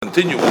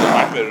continue with the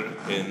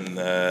Maimer in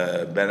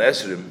Ben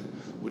Esrim,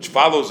 which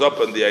follows up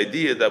on the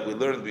idea that we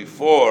learned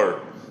before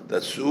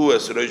that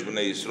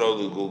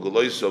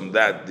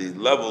that the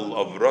level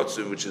of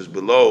Rotzim, which is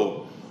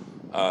below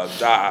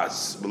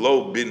Das,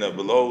 below Bina,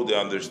 below the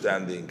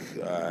understanding,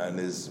 and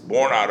is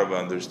born out of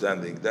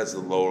understanding, that's the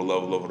lower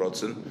level of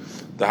Rotzim.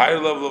 The higher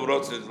level of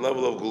Rotzim is the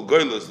level of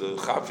Gulgoylus, the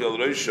Chafi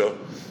al-Reisha,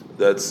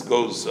 that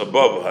goes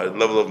above a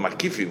level of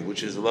Makifim,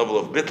 which is the level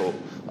of Bittel,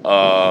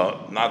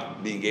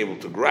 not being able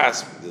to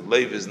grasp. The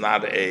Leiv is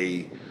not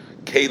a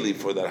Keli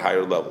for that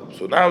higher level.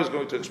 So now he's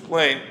going to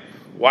explain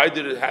why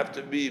did it have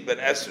to be Ben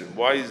Esrim?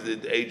 Why is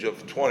it the age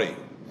of 20?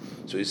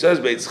 So he says,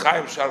 Beitz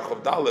Chaim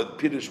Sharchav Dalet,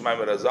 Pirush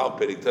Maimer Azal,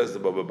 Perik Tez de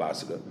Baba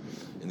Basra.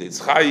 In the Eitz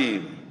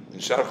Chaim, in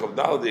Sharchav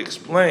Dalet, he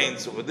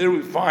explains, over there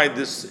we find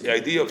this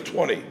idea of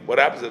 20. What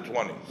happens at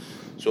 20?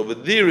 So over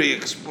there he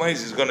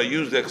explains, he's going to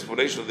use the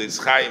explanation of the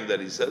Eitz Chaim that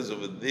he says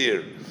over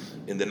there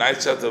in the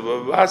ninth chapter of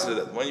Baba Basra,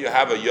 that when you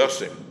have a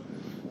Yosim,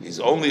 he's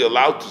only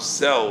allowed to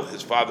sell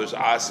his father's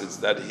assets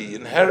that he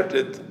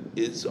inherited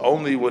is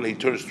only when he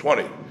turns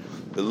 20.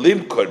 The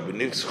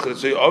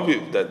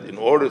limkod that in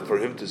order for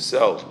him to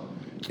sell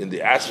in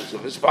the assets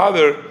of his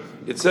father,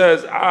 it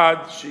says ad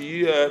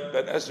sheyeh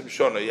ben esrim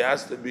shona. He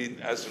has to be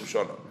esrim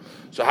shona.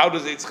 So how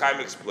does Eitz Chaim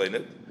explain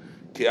it?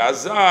 Ki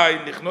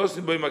azai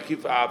nichnosim by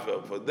makif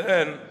Abba. For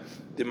then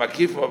the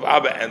makif of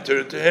Abba enter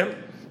into him,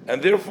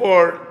 and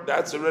therefore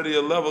that's already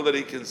a level that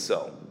he can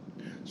sell.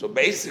 So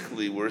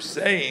basically, we're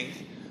saying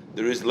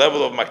there is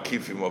level of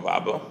makifim of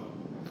Abba,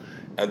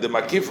 and the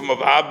makifim of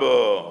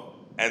Abba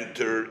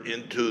enter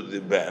into the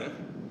ben,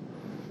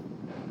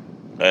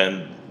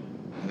 and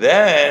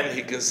then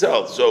he can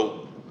sell.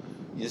 So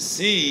you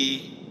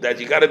see that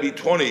you got to be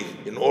 20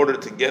 in order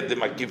to get the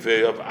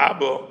makifim of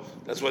Abba.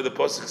 That's why the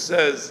pasuk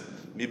says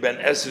mi ben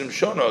esrim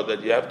shona,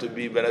 that you have to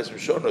be ben esrim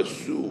shona.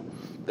 So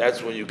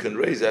that's when you can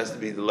raise. It has to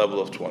be the level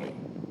of 20.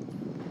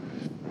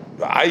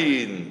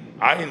 Ayin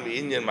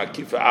mi'inyan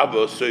makifim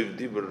Abba soiv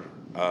dibur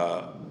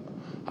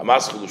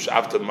hamaschil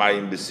u'shavta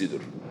mayim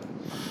besidur.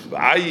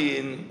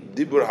 Ayin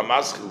Dibur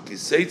Hamaschil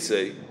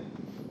Kiseitze.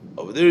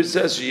 Over there it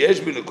says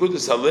Sheyesh bin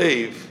Nekudas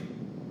Halev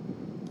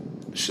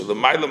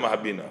Shelamayla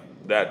Mahabina,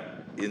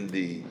 that in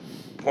the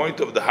point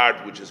of the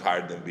heart which is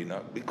higher than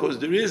Bina, because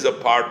there is a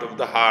part of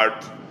the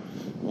heart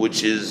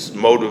which is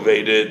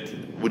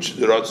motivated, which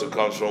the Ratzah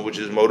comes from, which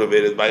is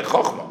motivated by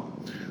Chokhmah.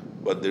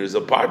 But there is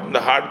a part in the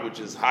heart which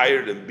is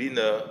higher than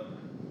Bina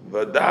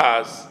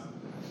Vadas.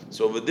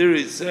 So over there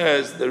it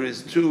says there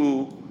is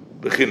two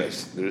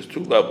Bechinas, there is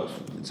two levels,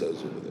 it says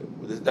over there.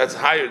 That's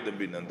higher than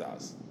Bin and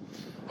Das.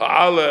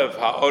 Ha'alef,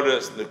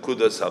 ha'ores,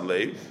 nekudas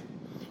halev.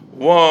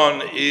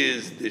 One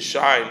is the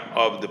shine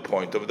of the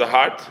point of the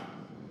heart,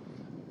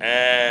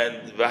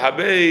 and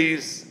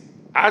v'habeis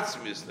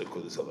atzmis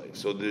nekudas halev.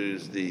 So there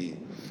is the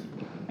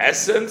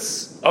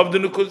essence of the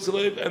nekudas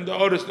halev and the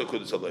ores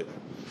nekudas halev.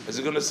 As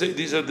he's going to say,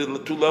 these are the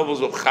two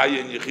levels of chaya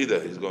and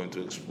yechida. He's going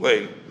to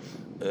explain,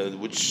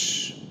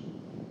 which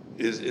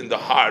is in the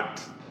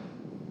heart,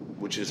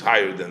 which is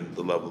higher than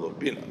the level of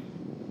bina.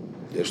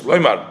 Yesh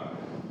loymar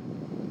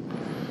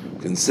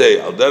can say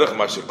al derech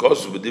ma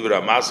shekosu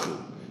b'divra maschil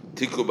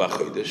tiku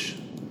b'chodesh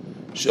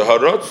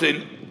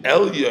sheharotzin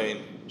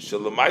elyon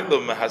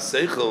shelamaylo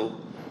mehaseichel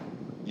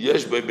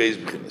yesh beis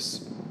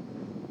b'chinas,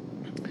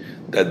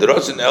 that the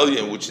rotzin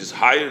elyon, which is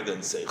higher than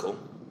seichel.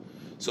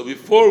 So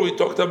before we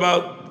talked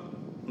about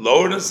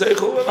lower than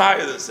seichel and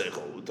higher than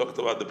seichel. We talked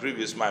about the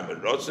previous maimer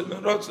rotzin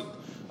and rotzin.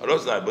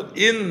 But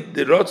in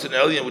the rotzin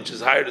elyon, which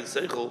is higher than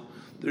seichel,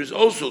 there's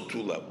also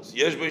two levels.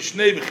 Yesh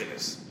b'shnei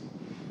b'chinas.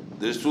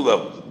 There's two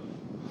levels.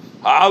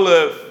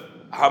 Ha'alef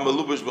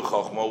ha'melubish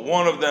b'chokhmah.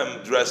 One of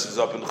them dresses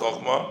up in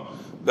chokhmah.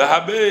 The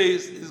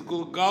habeis is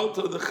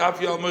gulgalta the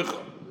chafi al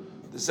moicha.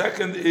 The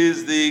second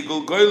is the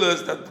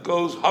gulgoyles that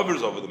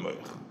hovers over the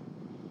moich.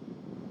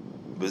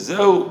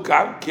 Bezehu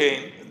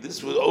gamkein.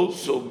 This would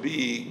also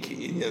be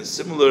ki'inyan,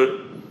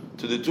 similar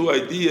to the two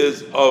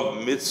ideas of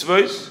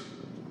mitzvahs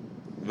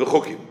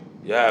v'chukim.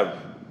 You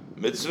have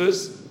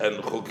mitzvahs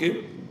and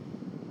chukim.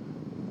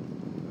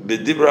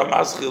 B'dibra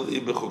maschil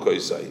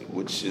b'chukoisai,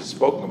 which is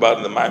spoken about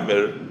in the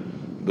Maimer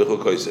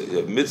b'chukoisai. You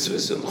have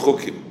mitzvahs and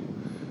chukim,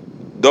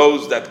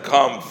 those that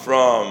come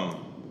from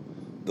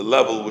the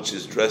level which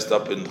is dressed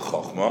up in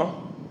chokhmah,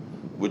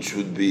 which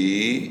would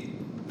be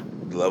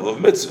the level of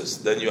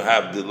mitzvahs. Then you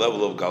have the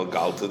level of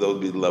galgalta, that would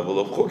be the level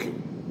of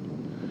chukim.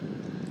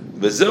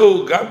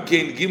 V'zeu gam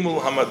kein gimul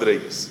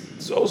hamadregis.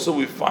 So also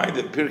we find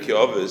in Pirkei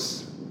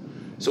Avos.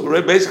 So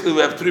basically we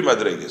have three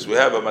madregas. We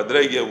have a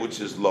madrega which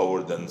is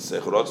lower than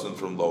seichel, rotzen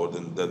from lower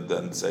than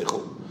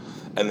seichel,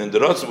 and in the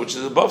rotzen which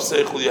is above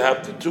seichel, you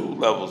have the two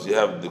levels. You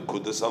have the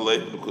kudas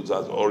alev and the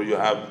kudas, or you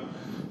have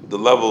the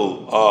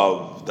level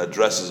of that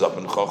dresses up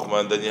in chokhmah,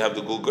 and then you have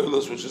the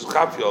gulgolos, which is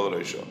chafi al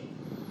reisha.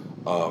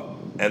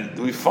 And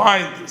we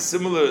find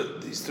similar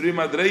these three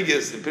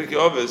madregas in Pirkei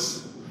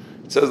Avos.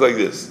 It says like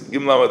this: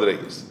 Gimla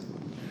madregas.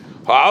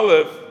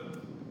 Ha'alef,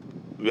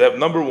 we have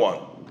number one.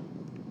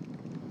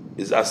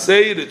 Is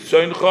asay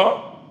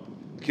ritzoncha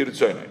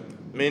kiritzoynai,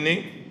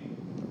 meaning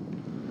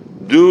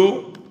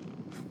do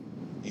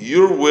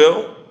your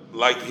will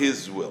like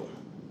His will.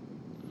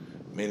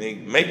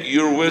 Meaning, make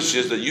your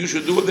wishes that you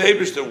should do what the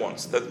Eibishter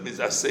wants. That means,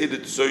 Aseh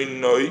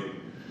Ritzoinoi,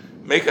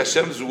 make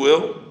Hashem's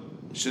will,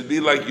 should be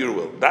like your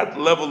will. That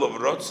level of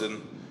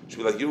Rotzen should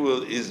be like your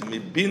will is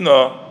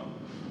Mibina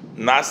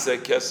Nase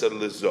Keser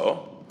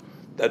Lezo.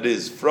 That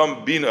is,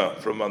 from Bina,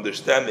 from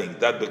understanding,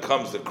 that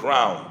becomes the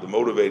crown, the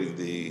motivating,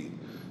 the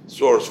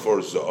source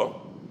for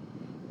Zo.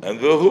 And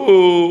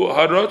Vehu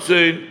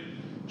HaRotzen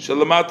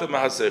Shalamata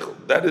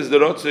Mahasechel. That is the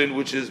Rotzen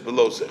which is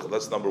below Sechel.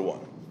 That's number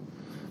one.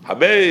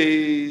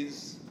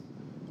 Habeiz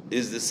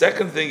is the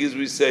second thing, is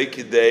we say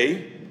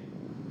Kidei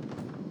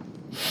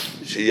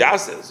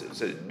Sheyaseh.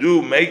 So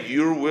do make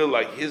your will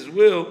like His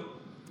will.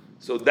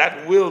 So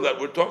that will that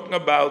we're talking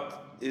about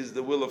is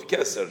the will of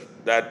Keser,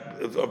 that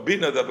of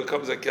Bina that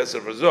becomes a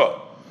Keser for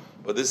Zoh.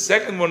 But the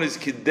second one is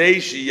Kidei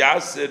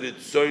Sheyaseh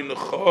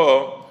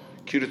Ritzoincho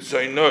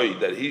Kirtzoinoi,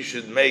 that He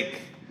should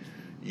make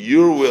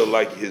your will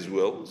like His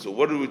will. So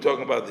what are we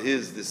talking about?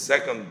 The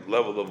second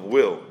level of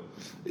will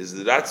is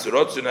that's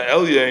Rotzon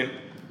Elyon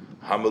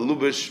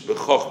Hamalubish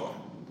B'Chochma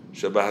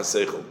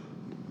Shebahaseichel.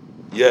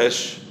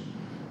 Yes,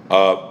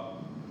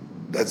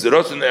 that's the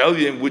Rotzon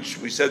Elyon, which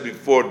we said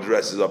before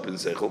dresses up in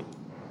Seichel.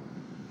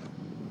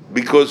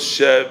 Because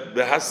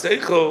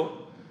Shebahaseichel,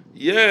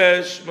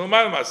 yes,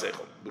 Milmal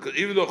Maseichel. Because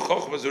even though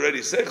Chochma is already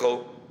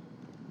Seichel,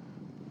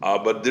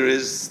 but there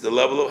is the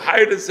level of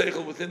higher than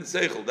Seichel within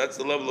Seichel. That's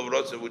the level of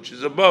Rotzon which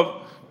is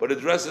above, but it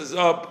dresses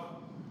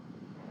up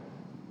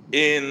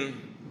in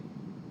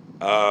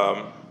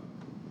Chochma.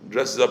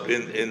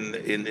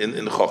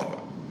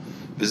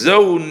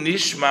 V'zohu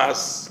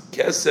nishmas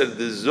keser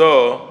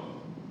dezo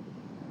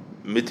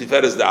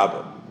mitiferes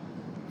da'aba.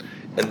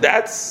 And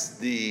that's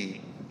the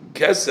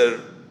keser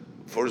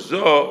for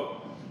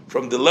Zo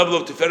from the level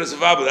of Tiferes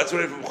of Abba. That's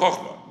already from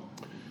Chochma.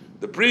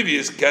 The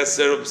previous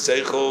keser of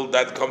Seichel,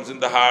 that comes in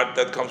the heart,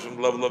 that comes from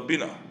the level of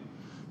Bina.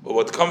 But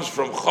what comes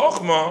from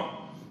Chochma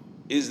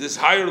is this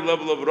higher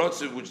level of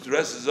Rotzon which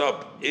dresses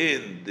up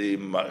in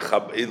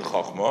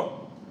Chochma,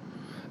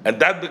 and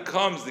that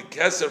becomes the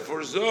keser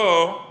for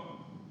Zo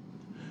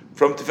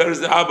from Tiferes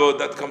de Abba,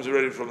 that comes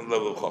already from the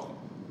level of Chochma.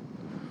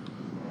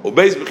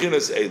 Obeis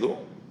Bechinas Elu,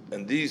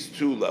 and these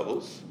two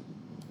levels,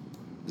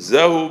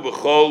 Zehu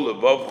B'chol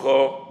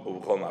Levavcho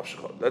U'B'chol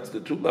Nafshecha. That's the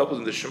two levels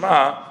in the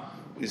Shema.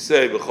 We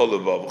say B'chol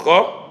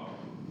Levavcho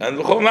and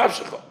B'chol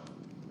Nafshecha.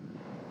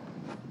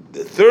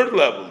 The third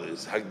level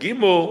is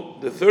Hagimel.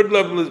 The third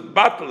level is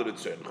Batal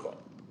Ritzoncha.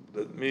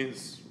 That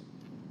means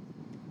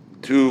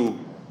to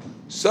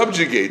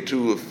subjugate,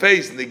 to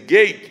face,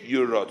 negate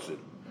your Rotzon.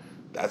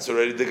 That's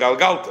already the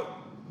Galgalta.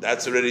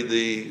 That's already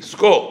the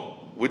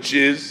skull, which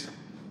is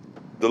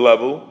the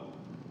level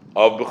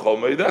of B'chol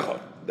Meidecha.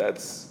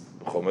 That's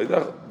B'chol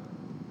Meidecha.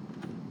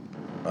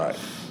 All right.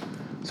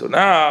 So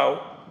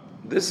now,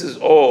 this is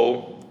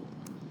all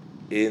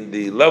in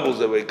the levels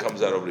that way it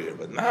comes out over here.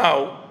 But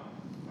now,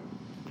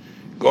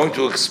 going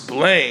to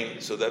explain,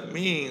 so that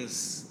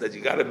means that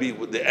you got to be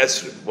with the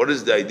Esrim. What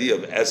is the idea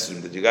of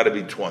Esrim? That you got to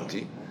be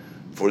 20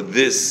 for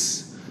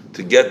this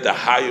to get the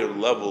higher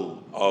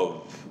level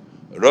of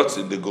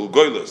Rotzin, the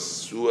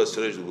Gulgoylus, Suha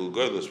Seresh, the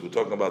Gulgoylus. We're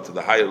talking about to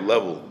the higher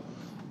level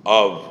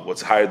of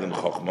what's higher than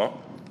Chochmah,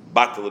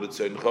 Batal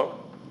Ritzoncha.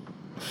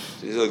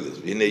 So he's like this.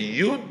 In a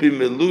Yud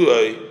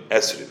b'miluay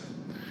Esrim.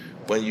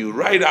 When you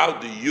write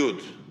out the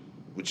Yud,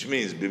 which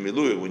means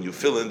b'miluay, when you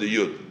fill in the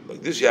Yud,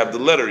 like this, you have the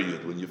letter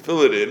Yud. When you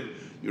fill it in,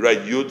 you write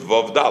Yud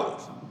Vav Dalet.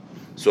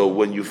 So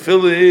when you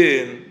fill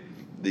in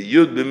the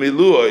Yud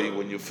b'miluay,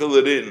 when you fill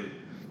it in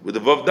with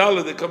the Vav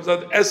Dalet, it comes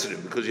out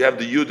Esrim, because you have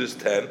the Yud is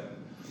 10,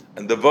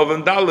 and the Vav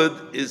and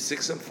Dalet is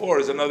 6 and 4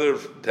 is another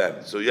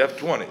 10. So you have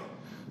 20.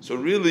 So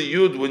really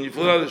Yud, when you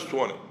fill it out, is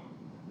 20.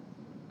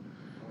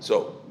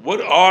 So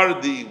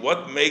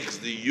what makes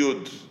the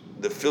Yud,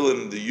 the fill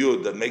in the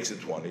Yud that makes it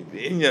 20?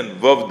 The Inyan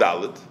Vav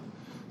Dalet.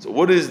 So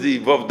what is the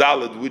Vav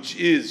Dalet, which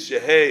is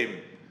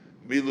Shehem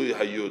Milui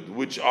Hayud,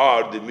 which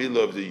are the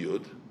Milu of the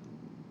Yud?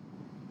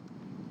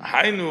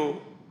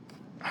 Hainu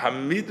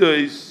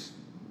Hamidois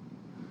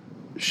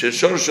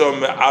Sheshorsho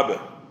Me'abe.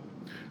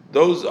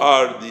 Those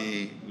are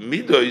the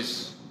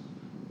Midois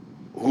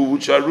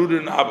which are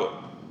rooted in Abba.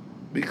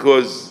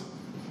 Because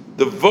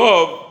the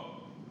Vav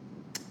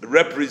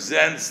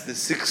represents the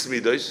 6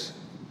 Midois,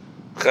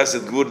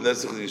 Chesed, Gvur,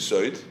 Netzach,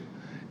 Yesod,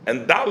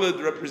 and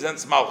Dalet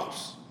represents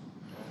Malchus.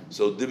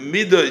 So the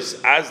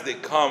Midois, as they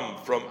come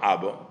from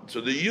Abba,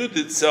 so the Yud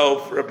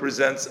itself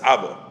represents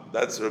Abba,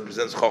 that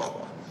represents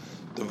Chochmah.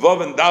 The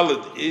Vav and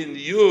Dalet in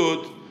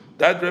Yud,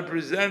 that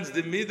represents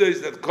the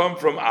Midois that come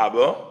from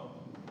Abba,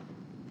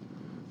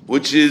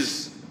 which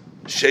is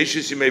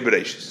Sheishis Yimei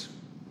Bereshis.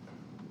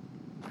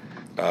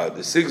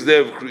 The 6th day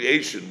of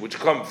creation, which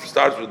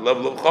starts with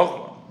level of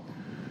Chochmah.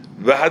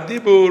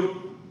 V'hadibur,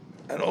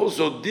 and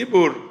also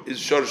Dibur is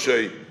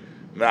Shorshay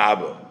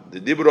Me'abba. The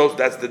Dibur also,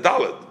 that's the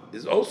Dalet,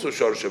 is also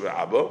Shorshay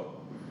Me'abba.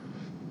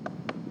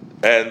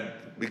 And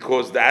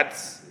because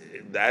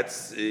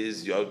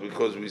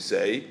because we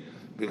say,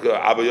 because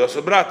Abba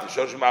Yosobrata,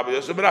 Shorshay Me'abba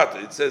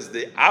Yosobrata. It says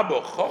the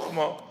Abba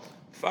Chochmah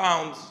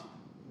found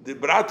the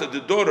brata,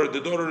 the daughter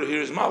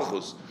here is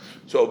Malchus.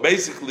 So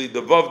basically,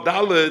 the Vav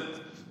Dalet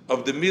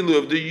of the Milu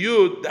of the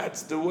Yud,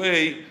 that's the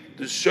way,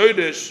 the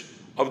Shodesh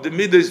of the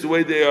Midah is the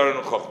way they are in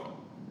Chochmah.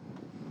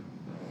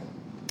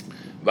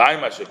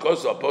 V'ayim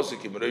Hashekosu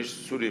Aposik Im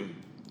Reish Surim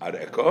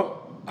Areko,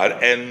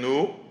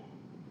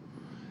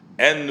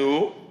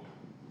 Enu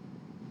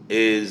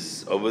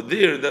is over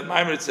there, that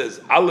Maimer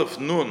says, Aleph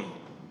Nun,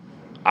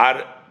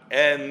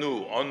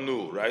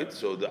 Enu, right?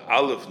 So the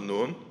Aleph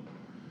Nun,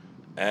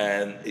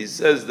 and he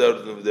says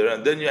that over there,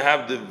 and then you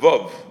have the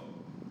Vav,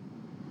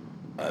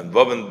 and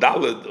Vav and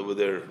Dalet over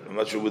there. I'm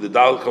not sure where the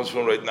Dalet comes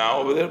from right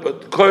now over there,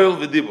 but Koil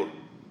v'Dibur.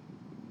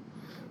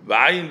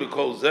 V'ayin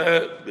b'kol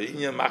zeh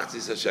b'inyan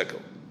machzis hashekel.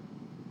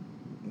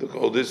 They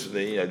call this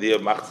the idea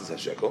of machzis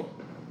hashekel,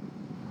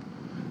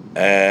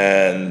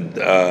 and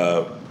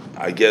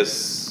I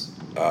guess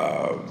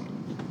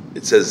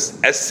it says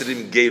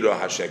Esrim Geiro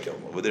hashekel.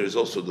 Over there is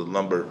also the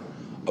number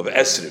of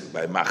Esrim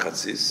by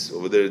Machatzis.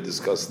 Over there,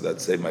 discuss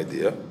that same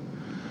idea.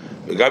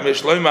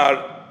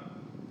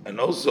 And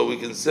also we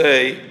can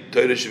say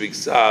Torah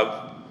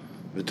Sheviksav,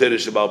 the Torah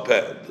Shebal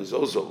Peh. There's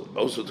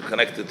also to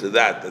connect it to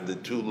that the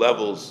two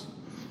levels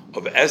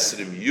of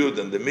Esrim, Yud,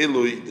 and the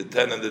Milui, the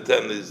 10 and the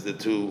 10 is the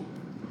two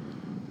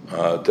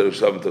Torah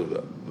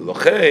Shebal.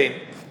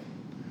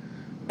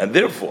 And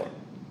therefore,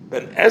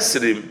 when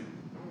Esrim,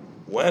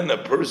 when a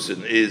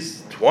person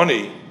is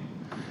 20,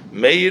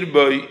 Meir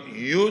by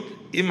Yud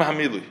im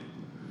Hamilui.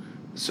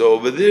 So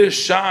over there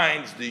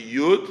shines the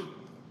Yud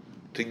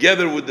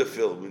together with the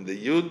film. In the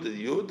Yud,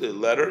 the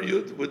letter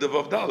Yud, with the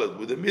Vav Dalet,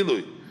 with the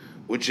Milui,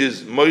 which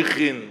is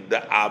Moichin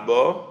the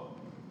Abba,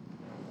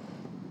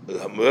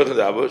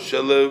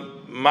 Shele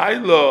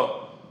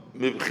Mailo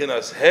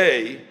Mibchinas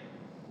Hey,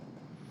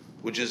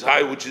 which is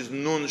high, which is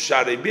Nun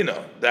Share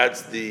Bina.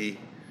 That's the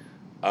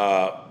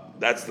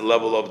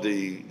level of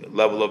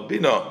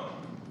Bina.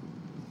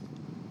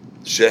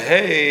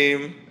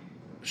 Sheheim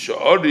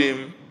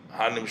Sha'orim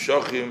Hanim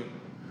Shochim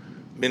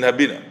Min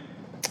Habina.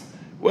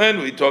 When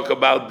we talk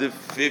about the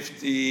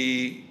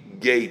 50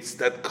 gates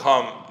that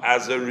come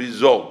as a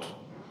result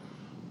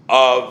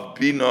of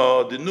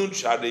Bina, the Nun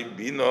Share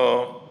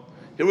Bina,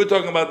 here we're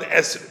talking about the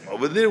Esrim.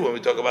 Over there, when we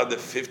talk about the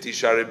 50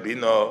 Share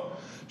Bina,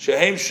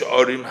 Sheheim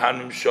Sha'orim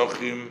Hanim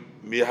Shochim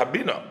Mi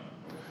Habina.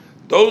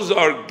 Those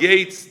are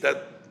gates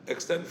that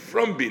extend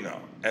from Bina,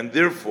 and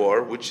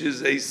therefore, which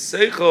is a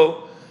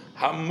Seichel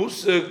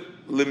HaMuseg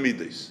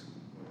Lemidis.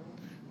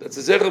 That's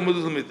a Seichel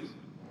HaMuseg Lemidis.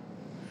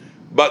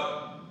 But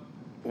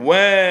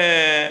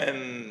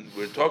when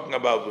we're talking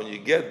about when you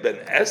get Ben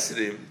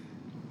Esrim,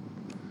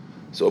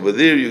 so over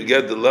there you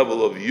get the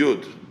level of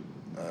Yud,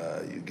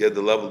 you get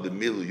the level of the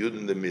Milu, Yud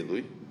and the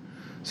Milui.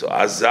 So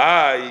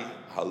Azai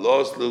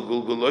Halos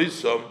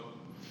L'Gulguloisom,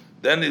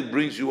 then it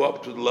brings you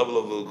up to the level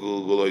of the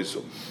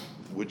Gulguloisom,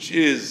 which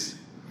is,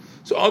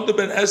 so on the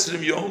Ben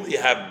Esrim you only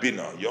have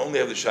Bina, you only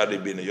have the Shari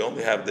Bina, you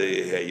only have the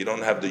Hey, you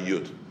don't have the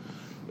Yud.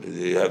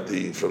 You have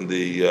the from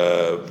the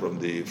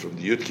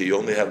Yud Ki, you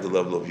only have the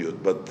level of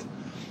Yud, but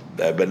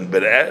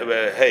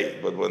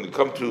when you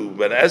come to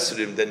Ben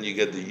Esrim, then you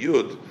get the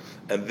Yud,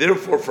 and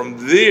therefore from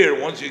there,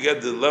 once you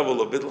get the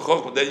level of Bittul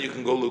Chochmah, then you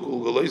can go to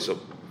Gulguloisom.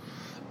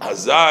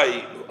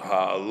 Hazai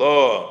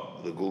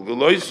ha'Allah, the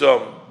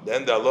Gulguloisom,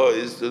 then the Allah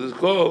is to this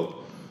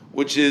call,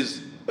 which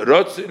is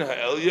Rotzin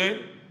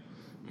ha'Elyon,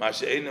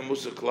 Ma'ashe'ein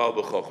Musa Klal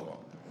b'Chochmah.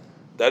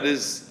 That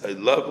is a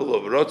level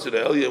of Rotzin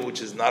ha'Elyon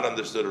which is not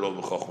understood at all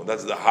b'Chochmah.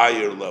 That's the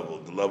higher level,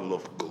 the level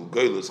of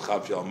Gulgulos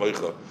Chaf Yal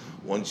Moicha.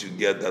 Once you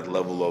get that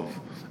level of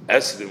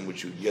Esrim,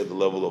 which you get the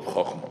level of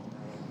Chochmah.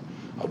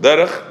 Al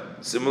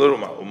Derech, similar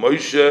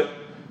Moshe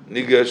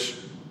Nigash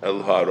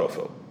El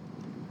Ha'arofel.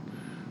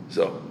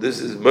 So this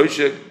is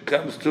Moshe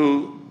comes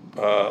to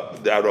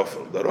the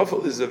Arofel. The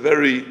Arofel is a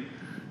very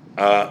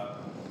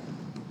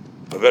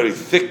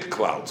thick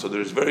cloud. So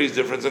there's various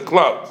difference in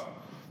clouds.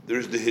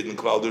 There's the hidden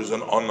cloud. There's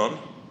an Onon,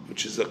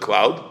 which is a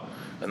cloud,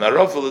 and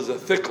Arofel is a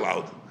thick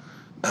cloud.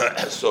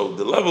 So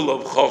the level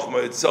of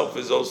Chochmah itself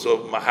is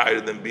also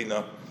higher than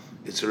Bina.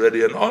 It's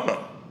already an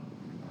Onon.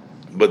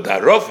 But the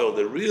Arofel,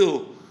 the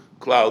real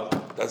cloud,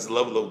 that's the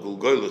level of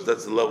Gulgolos.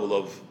 That's the level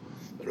of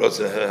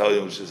Rotzin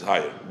Ha'Elyon, which is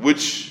higher,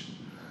 which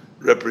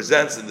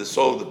represents in the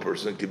soul of the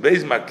person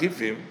Kibeis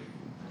Makifim,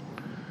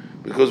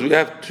 because we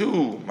have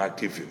two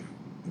Makifim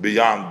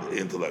beyond the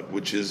intellect,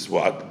 which is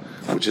what?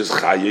 Which is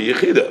Chaya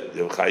Yechida.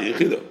 You have Chaya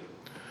Yechida.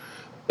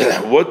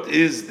 What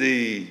is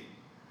the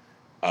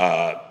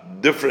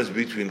difference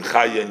between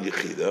Chaya and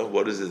Yechida?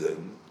 What is it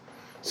then?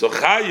 So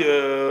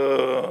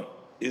Chaya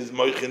is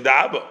Moichin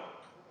da Abba.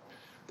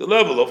 The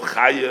level of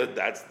Chaya,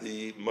 that's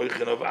the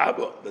Moichin of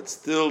Abba. That's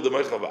still the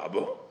Moichin of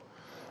Abba.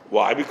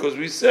 Why? Because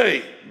we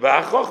say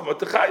V'achochma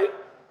Techaya.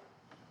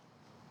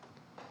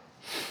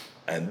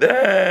 And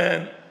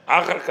then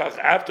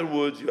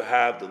afterwards you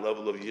have the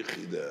level of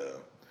Yechida,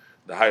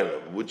 the higher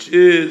level, which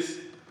is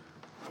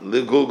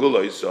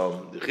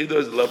L'Gulguloisom. Yechida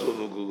is the level of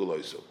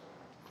L'Gulguloisom.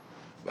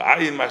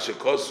 V'ayin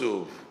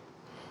Mashekosuv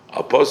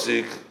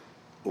Aposik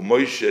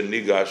U'Moshe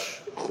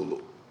Nigash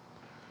Chulu.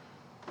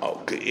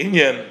 Okay,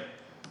 Inyan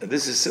And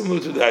this is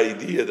similar to the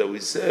idea that we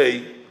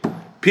say,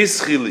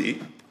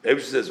 Pischili,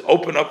 Eibishter says,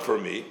 open up for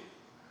me.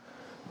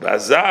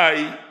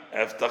 Bazai,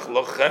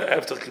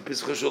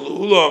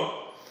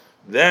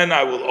 then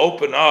I will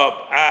open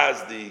up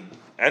as the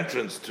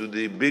entrance to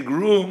the big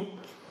room.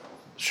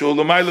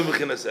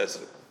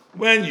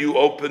 When you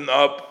open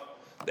up,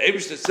 the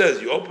Eibishter says,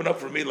 you open up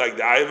for me like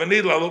the eye of a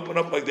needle, I'll open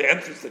up like the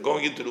entrance that's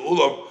going into the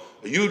ulam,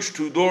 a huge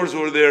 2 doors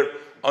over there,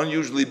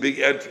 unusually big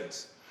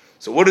entrance.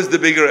 So what is the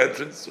bigger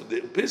entrance? So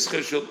the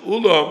Pischa Shel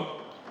Ulam,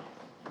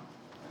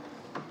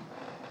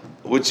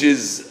 which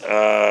is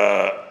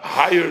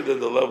higher than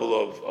the level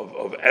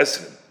of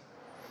Esrim.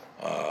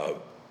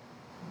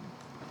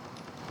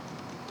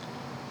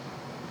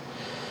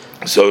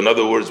 So in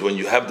other words, when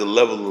you have the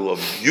level of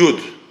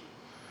Yud,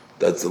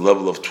 that's the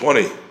level of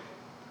 20.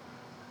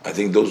 I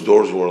think those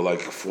doors were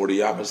like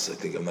 40 amas. I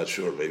think, I'm not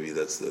sure. Maybe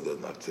that's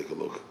not. Take a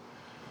look.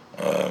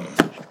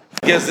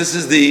 Yes, this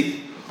is the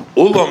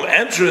Ulam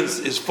entrance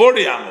is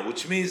 40 amma,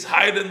 which means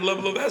higher than the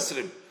level of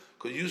Esrim.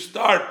 Because you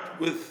start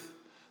with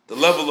the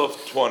level of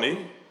 20,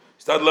 you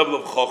start the level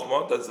of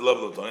Chokhmah, that's the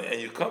level of 20, and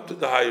you come to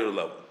the higher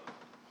level.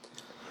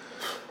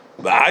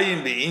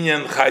 Ba'ayin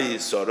be'inyan Chayi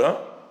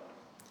Sora,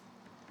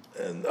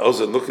 and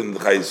also look in the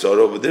Chayi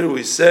Sora, over there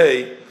we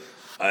say,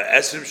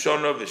 Esrim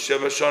Shona,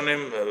 V'Sheva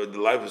Shonim, the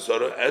life of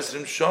Sora,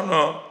 Esrim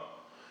Shona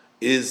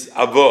is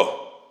Avoh.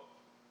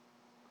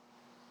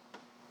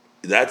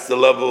 That's the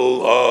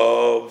level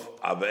of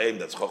Avaim,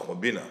 that's Chokhmah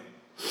Bina.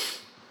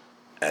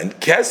 And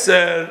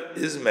Keser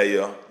is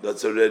Meya,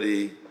 that's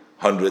already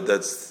 100,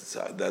 that's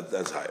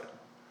higher.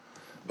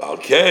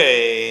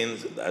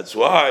 Balkain, that's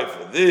why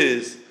for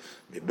this,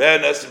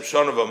 Miben Esrim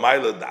Shona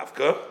V'Mayla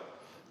Davka,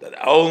 that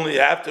only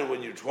after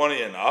when you're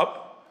 20 and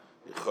up,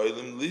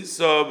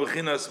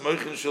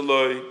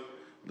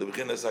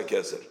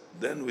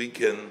 then we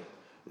can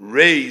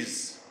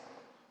raise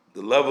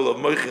the level of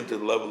Moichin to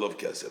the level of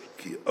Keser.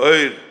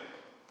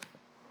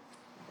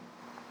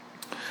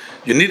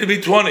 You need to be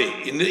 20.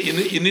 You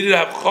need to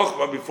have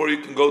Chokhmah before you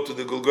can go to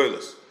the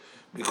Gulgolos.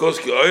 Because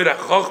the light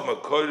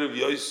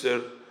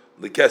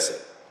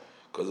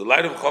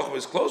of Chokhmah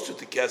is closer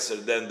to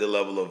Keser than the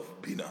level of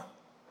Bina.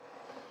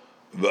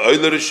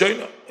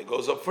 It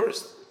goes up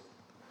first.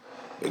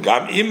 Anything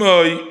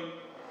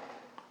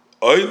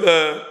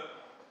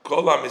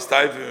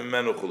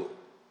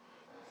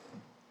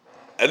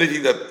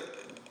that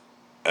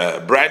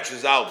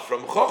branches out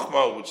from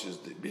Chokhmah, which is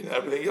the Bina,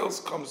 everything else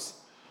comes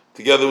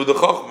together with the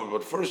Chokhmah.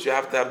 But first you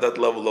have to have that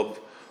level of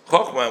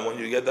Chokhmah, and when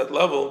you get that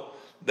level,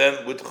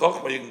 then with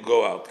Chokhmah you can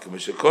go out.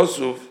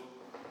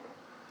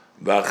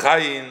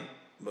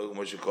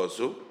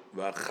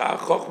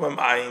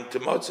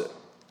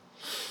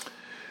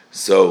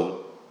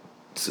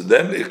 So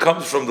then it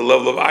comes from the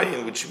level of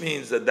Ayin, which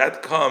means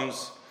that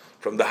comes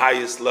from the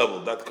highest level.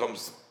 That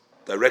comes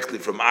directly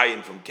from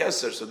Ayin, from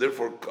Keser. So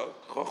therefore,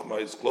 Chokhmah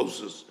is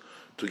closest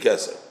to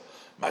Keser.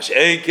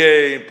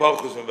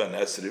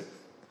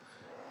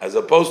 As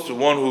opposed to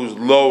one who's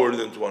lower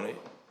than 20.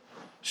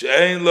 He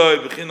has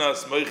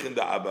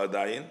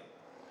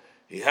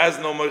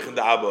no Moichin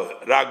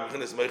Da'aba, Rag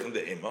B'chinas Moichin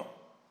De'ima,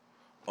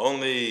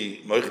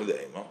 only Moichin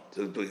De'ima.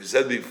 So like you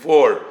said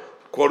before,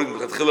 quoting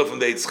the Chatchila from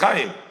the Eitz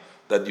Chaim,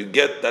 that you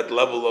get that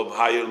level of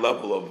higher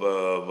level of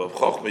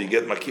Chokhmah, you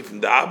get Makif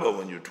and Da'aba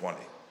when you're 20.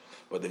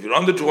 But if you're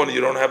under 20, you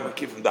don't have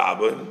Makif and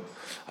Da'aba,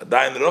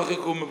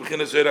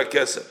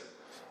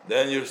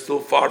 then you're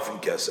still far from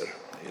Keser.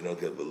 You don't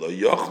get the Lo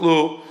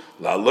Yochlu,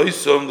 La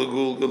Loisom, the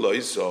Gul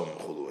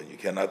Geloisom, and you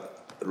cannot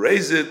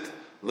raise it,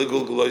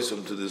 Ligul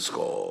Geloisom to the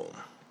skull.